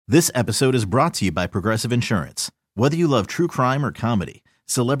This episode is brought to you by Progressive Insurance. Whether you love true crime or comedy,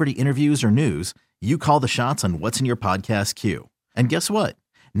 celebrity interviews or news, you call the shots on what's in your podcast queue. And guess what?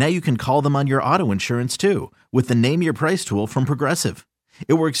 Now you can call them on your auto insurance too with the Name Your Price tool from Progressive.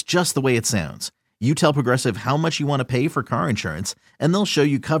 It works just the way it sounds. You tell Progressive how much you want to pay for car insurance, and they'll show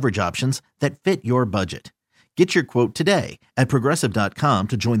you coverage options that fit your budget. Get your quote today at Progressive.com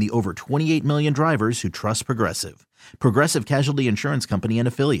to join the over 28 million drivers who trust Progressive. Progressive Casualty Insurance Company and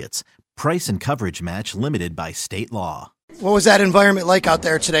Affiliates. Price and coverage match limited by state law. What was that environment like out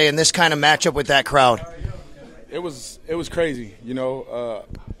there today in this kind of matchup with that crowd? It was crazy. You know,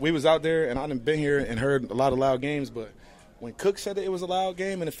 we was out there, and I done been here and heard a lot of loud games, but when Cook said that it was a loud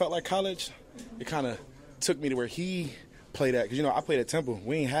game and it felt like college, it kind of took me to where he played at. Because, you know, I played at Temple.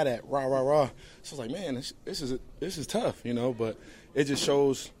 We ain't had that rah, rah, rah. So I was like, man, this is tough, you know. But it just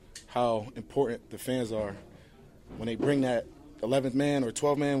shows how important the fans are when they bring that 11th man or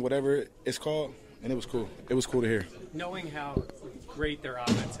 12th man, whatever it's called, and it was cool. It was cool to hear. Knowing how great their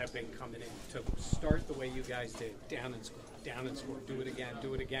offense have been coming in to start the way you guys did, down and score, do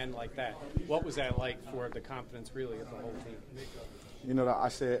it again like that. What was that like for the confidence really of the whole team? You know, I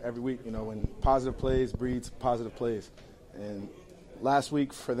say it every week, you know, when positive plays breeds positive plays. And last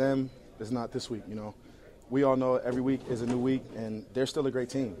week for them is not this week, you know. We all know every week is a new week, and they're still a great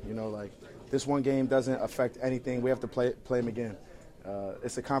team. You know, like this one game doesn't affect anything. We have to play them again.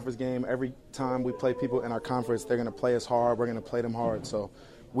 It's a conference game. Every time we play people in our conference, they're going to play us hard. We're going to play them hard. So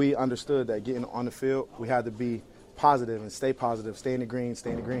we understood that getting on the field, we had to be positive and stay positive, stay in the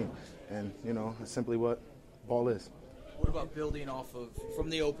green. And, you know, it's simply what ball is. What about building off of from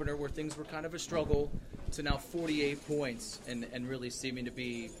the opener where things were kind of a struggle to now 48 points and really seeming to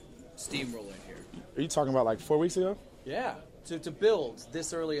be steamrolling here? Are you talking about like 4 weeks ago? Yeah. To build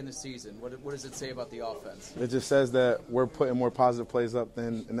this early in the season, what does it say about the offense? It just says that we're putting more positive plays up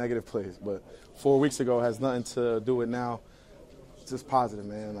than negative plays. But 4 weeks ago has nothing to do with now. It's just positive,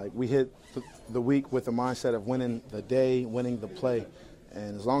 man. Like we hit the week with the mindset of winning the day, winning the play.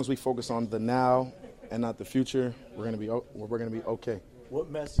 And as long as we focus on the now and not the future, we're gonna be okay. What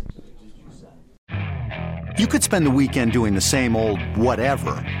message did you send? You could spend the weekend doing the same old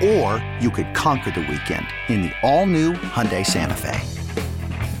whatever, or you could conquer the weekend in the all-new Hyundai Santa Fe.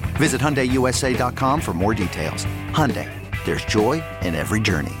 Visit HyundaiUSA.com for more details. Hyundai, there's joy in every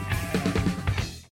journey.